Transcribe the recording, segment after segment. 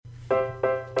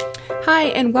Hi,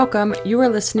 and welcome. You are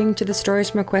listening to the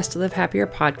Stories from a Quest to Live Happier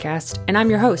podcast, and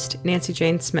I'm your host, Nancy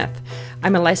Jane Smith.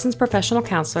 I'm a licensed professional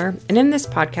counselor, and in this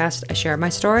podcast, I share my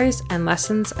stories and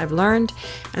lessons I've learned,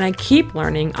 and I keep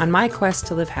learning on my quest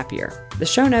to live happier. The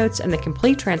show notes and the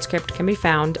complete transcript can be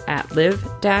found at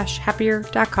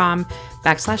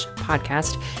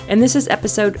live-happier.com/podcast, and this is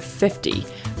episode 50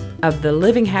 of the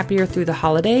Living Happier Through the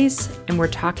Holidays, and we're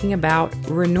talking about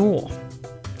renewal.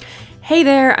 Hey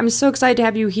there, I'm so excited to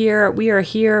have you here. We are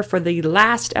here for the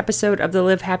last episode of the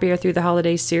Live Happier Through the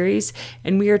Holidays series,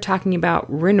 and we are talking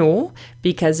about renewal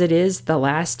because it is the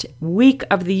last week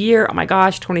of the year. Oh my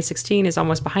gosh, 2016 is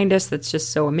almost behind us. That's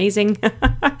just so amazing.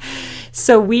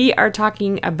 So we are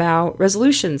talking about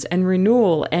resolutions and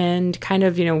renewal and kind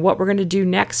of, what we're going to do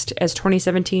next as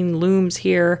 2017 looms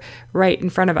here right in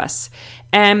front of us.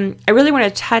 And I really want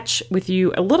to touch with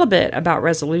you a little bit about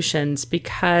resolutions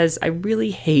because I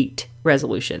really hate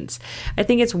resolutions. I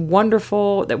think it's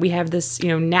wonderful that we have this,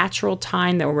 natural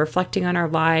time that we're reflecting on our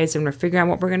lives and we're figuring out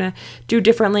what we're going to do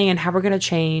differently and how we're going to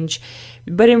change.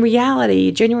 But in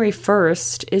reality, January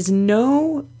 1st is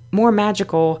no more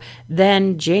magical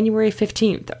than January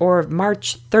 15th or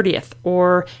March 30th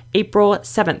or April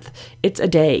 7th. It's a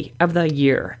day of the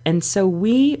year. And so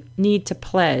we need to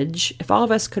pledge, if all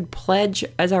of us could pledge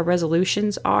as our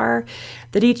resolutions are,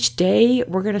 that each day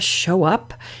we're going to show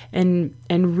up and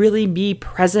really be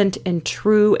present and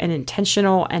true and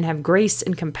intentional and have grace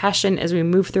and compassion as we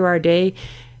move through our day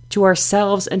to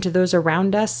ourselves and to those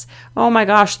around us. Oh my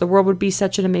gosh, the world would be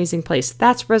such an amazing place.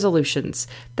 That's resolutions.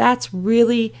 That's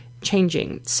really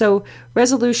changing. So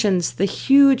resolutions, the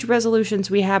huge resolutions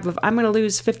we have of I'm going to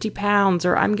lose 50 pounds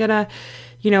or I'm going to,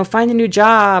 find a new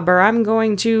job or I'm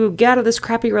going to get out of this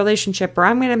crappy relationship or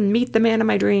I'm going to meet the man of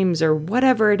my dreams or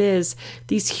whatever it is,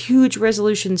 these huge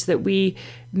resolutions that we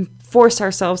force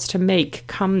ourselves to make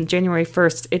come January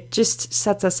 1st, it just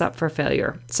sets us up for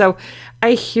failure. So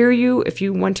I hear you if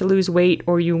you want to lose weight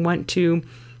or you want to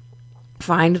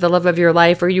find the love of your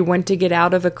life or you want to get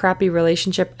out of a crappy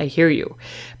relationship, I hear you.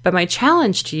 But my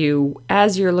challenge to you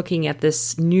as you're looking at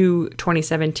this new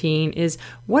 2017 is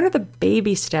what are the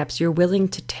baby steps you're willing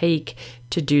to take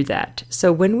to do that?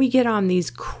 So when we get on these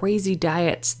crazy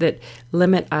diets that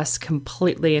limit us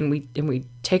completely and we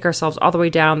take ourselves all the way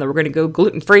down that we're going to go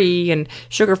gluten-free and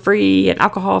sugar-free and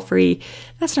alcohol-free,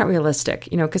 that's not realistic,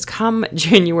 because come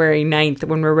January 9th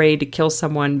when we're ready to kill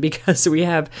someone because we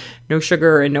have no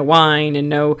sugar and no wine and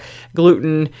no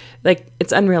gluten,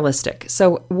 it's unrealistic.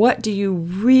 So what do you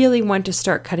really want to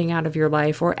start cutting out of your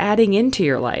life or adding into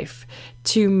your life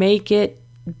to make it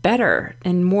better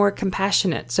and more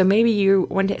compassionate? So maybe you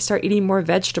want to start eating more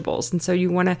vegetables. And so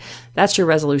that's your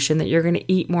resolution, that you're going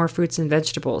to eat more fruits and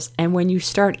vegetables. And when you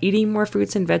start eating more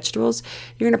fruits and vegetables,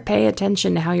 you're going to pay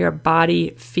attention to how your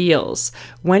body feels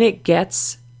when it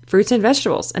gets fruits and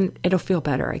vegetables, and it'll feel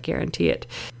better. I guarantee it.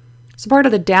 So part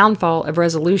of the downfall of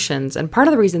resolutions and part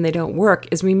of the reason they don't work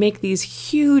is we make these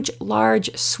huge,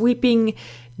 large, sweeping,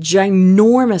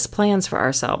 ginormous plans for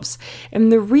ourselves.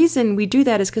 And the reason we do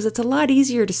that is because it's a lot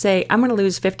easier to say, I'm going to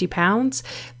lose 50 pounds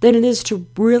than it is to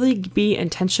really be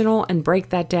intentional and break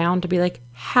that down to be like,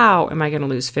 how am I going to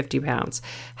lose 50 pounds?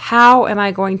 How am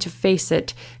I going to face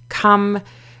it come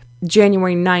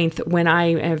January 9th when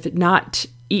I have not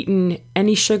eaten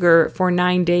any sugar for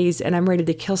 9 days and I'm ready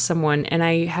to kill someone, and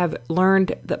I have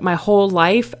learned that my whole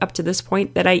life up to this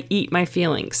point that I eat my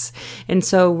feelings. And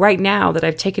so right now that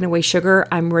I've taken away sugar,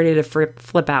 I'm ready to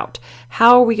flip out.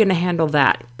 How are we going to handle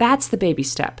that? That's the baby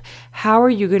step. How are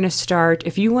you going to start?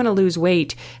 If you want to lose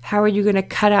weight, how are you going to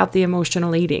cut out the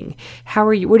emotional eating? What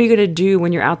are you going to do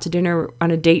when you're out to dinner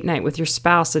on a date night with your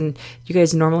spouse and you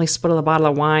guys normally split a bottle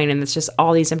of wine and it's just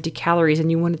all these empty calories and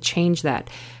you want to change that?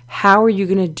 How are you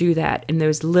going to do that in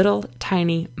those little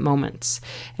tiny moments?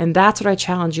 And that's what I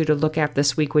challenge you to look at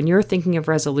this week when you're thinking of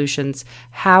resolutions.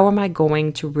 How am I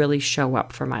going to really show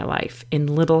up for my life in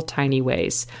little tiny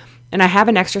ways? And I have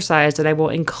an exercise that I will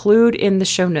include in the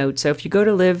show notes. So if you go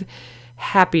to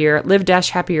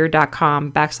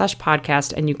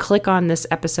live-happier.com/podcast and you click on this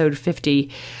episode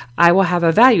 50, I will have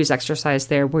a values exercise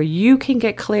there where you can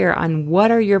get clear on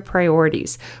what are your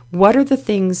priorities. What are the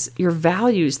things, your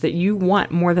values that you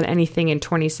want more than anything in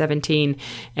 2017,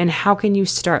 and how can you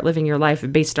start living your life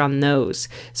based on those?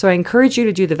 So I encourage you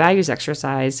to do the values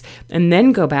exercise and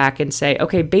then go back and say,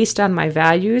 okay, based on my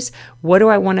values, what do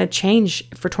I want to change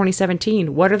for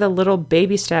 2017? What are the little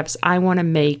baby steps I want to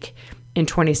make in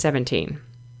 2017?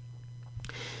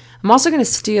 I'm also going to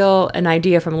steal an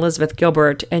idea from Elizabeth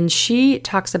Gilbert, and she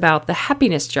talks about the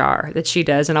happiness jar that she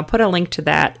does, and I'll put a link to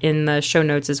that in the show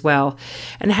notes as well.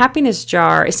 And a happiness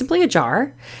jar is simply a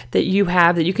jar that you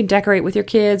have that you can decorate with your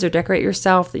kids or decorate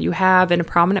yourself, that you have in a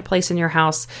prominent place in your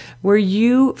house, where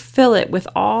you fill it with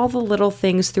all the little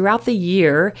things throughout the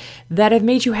year that have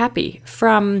made you happy,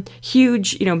 from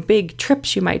huge, big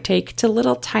trips you might take to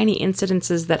little tiny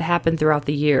incidences that happen throughout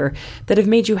the year that have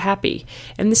made you happy.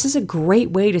 And this is a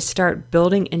great way to start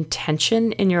building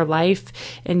intention in your life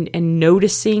and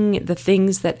noticing the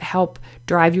things that help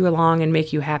drive you along and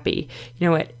make you happy.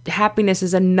 Happiness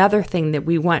is another thing that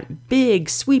we want big,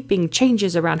 sweeping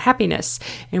changes around happiness.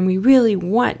 And we really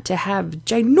want to have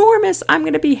ginormous, I'm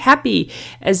going to be happy,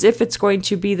 as if it's going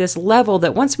to be this level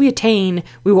that once we attain,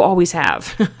 we will always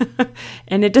have.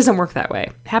 And it doesn't work that way.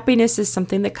 Happiness is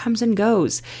something that comes and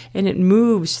goes, and it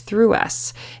moves through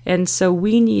us. And so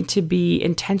we need to be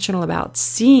intentional about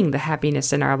seeing the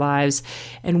happiness in our lives.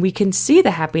 And we can see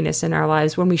the happiness in our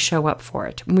lives when we show up for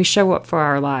it, when we show up for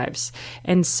our lives.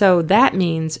 And so that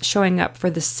means showing up for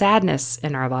the sadness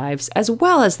in our lives as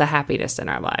well as the happiness in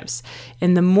our lives.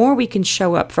 And the more we can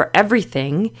show up for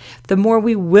everything, the more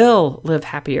we will live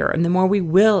happier and the more we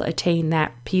will attain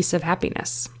that piece of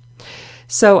happiness.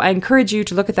 So I encourage you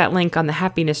to look at that link on the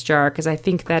happiness jar, because I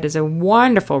think that is a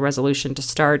wonderful resolution to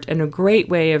start and a great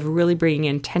way of really bringing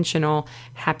intentional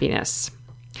happiness.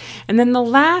 And then the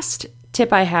last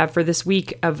tip I have for this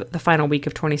week of the final week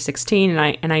of 2016,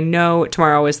 and I know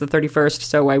tomorrow is the 31st,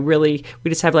 so we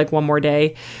just have like one more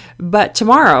day. But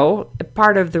tomorrow,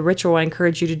 part of the ritual I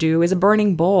encourage you to do is a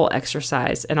burning bowl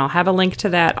exercise, and I'll have a link to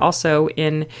that also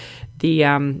in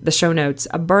the show notes.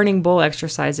 A burning bowl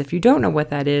exercise, if you don't know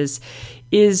what that is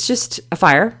just a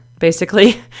fire.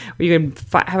 Basically, you can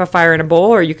have a fire in a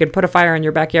bowl, or you can put a fire in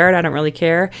your backyard. I don't really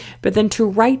care. But then to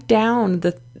write down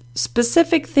the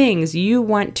specific things you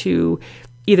want to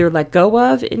either let go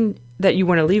of that you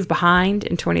want to leave behind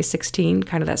in 2016,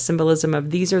 kind of that symbolism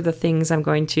of these are the things I'm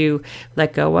going to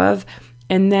let go of.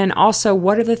 And then also,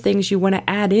 what are the things you want to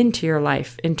add into your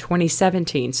life in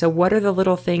 2017? So what are the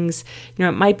little things,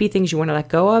 it might be things you want to let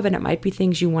go of, and it might be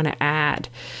things you want to add.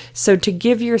 So to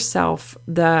give yourself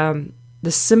the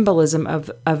symbolism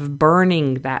of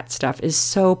burning that stuff is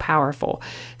so powerful.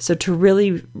 So to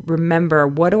really remember,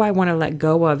 what do I want to let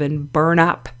go of and burn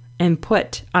up and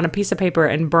put on a piece of paper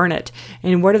and burn it?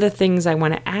 And what are the things I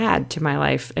want to add to my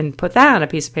life and put that on a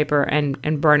piece of paper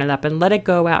and burn it up and let it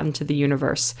go out into the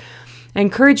universe? I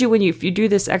encourage you, if you do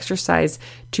this exercise,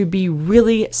 to be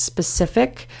really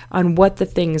specific on what the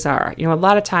things are. A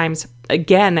lot of times,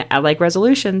 again, like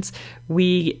resolutions,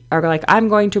 we are like, I'm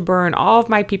going to burn all of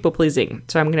my people pleasing.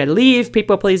 So I'm going to leave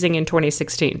people pleasing in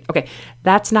 2016. Okay,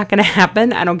 that's not going to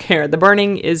happen. I don't care. The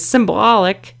burning is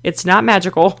symbolic. It's not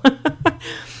magical.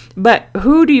 But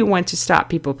who do you want to stop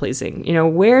people pleasing?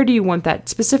 Where do you want that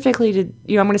specifically to,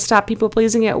 I'm going to stop people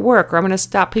pleasing at work, or I'm going to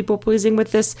stop people pleasing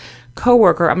with this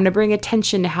coworker. I'm going to bring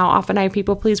attention to how often I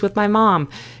people please with my mom,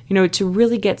 to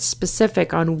really get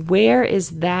specific on where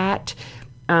is that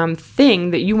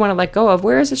thing that you want to let go of?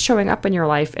 Where is it showing up in your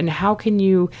life? And how can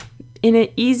you, in an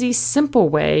easy, simple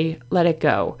way, let it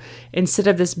go? Instead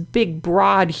of this big,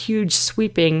 broad, huge,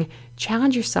 sweeping,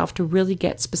 challenge yourself to really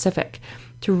get specific,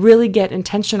 to really get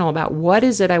intentional about what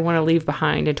is it I want to leave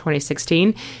behind in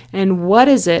 2016 and what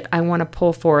is it I want to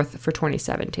pull forth for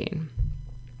 2017.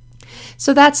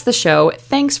 So that's the show.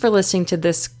 Thanks for listening to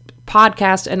this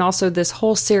podcast and also this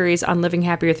whole series on living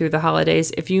happier through the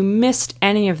holidays. If you missed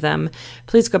any of them,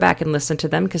 please go back and listen to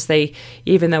them, because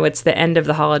even though it's the end of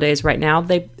the holidays right now,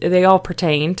 they all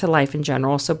pertain to life in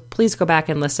general. So please go back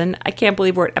and listen. I can't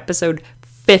believe we're at episode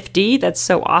 50. That's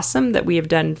so awesome that we have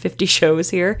done 50 shows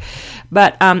here.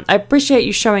 But I appreciate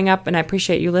you showing up, and I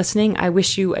appreciate you listening. I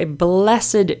wish you a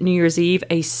blessed New Year's Eve,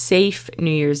 a safe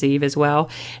New Year's Eve as well,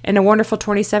 and a wonderful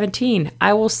 2017.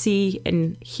 I will see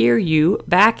and hear you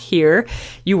back here.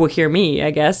 You will hear me, I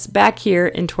guess, back here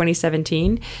in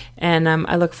 2017. And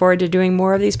I look forward to doing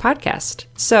more of these podcasts.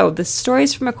 So the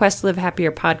Stories from a Quest to Live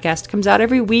Happier podcast comes out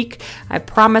every week. I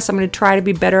promise I'm going to try to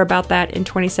be better about that in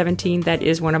 2017. That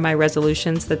is one of my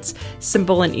resolutions. That's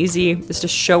simple and easy, just to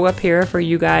show up here for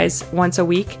you guys once a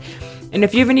week. And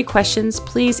if you have any questions,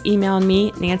 please email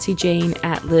me,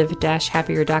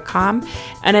 NancyJane@live-happier.com.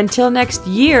 And until next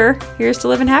year, here's to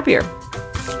living happier.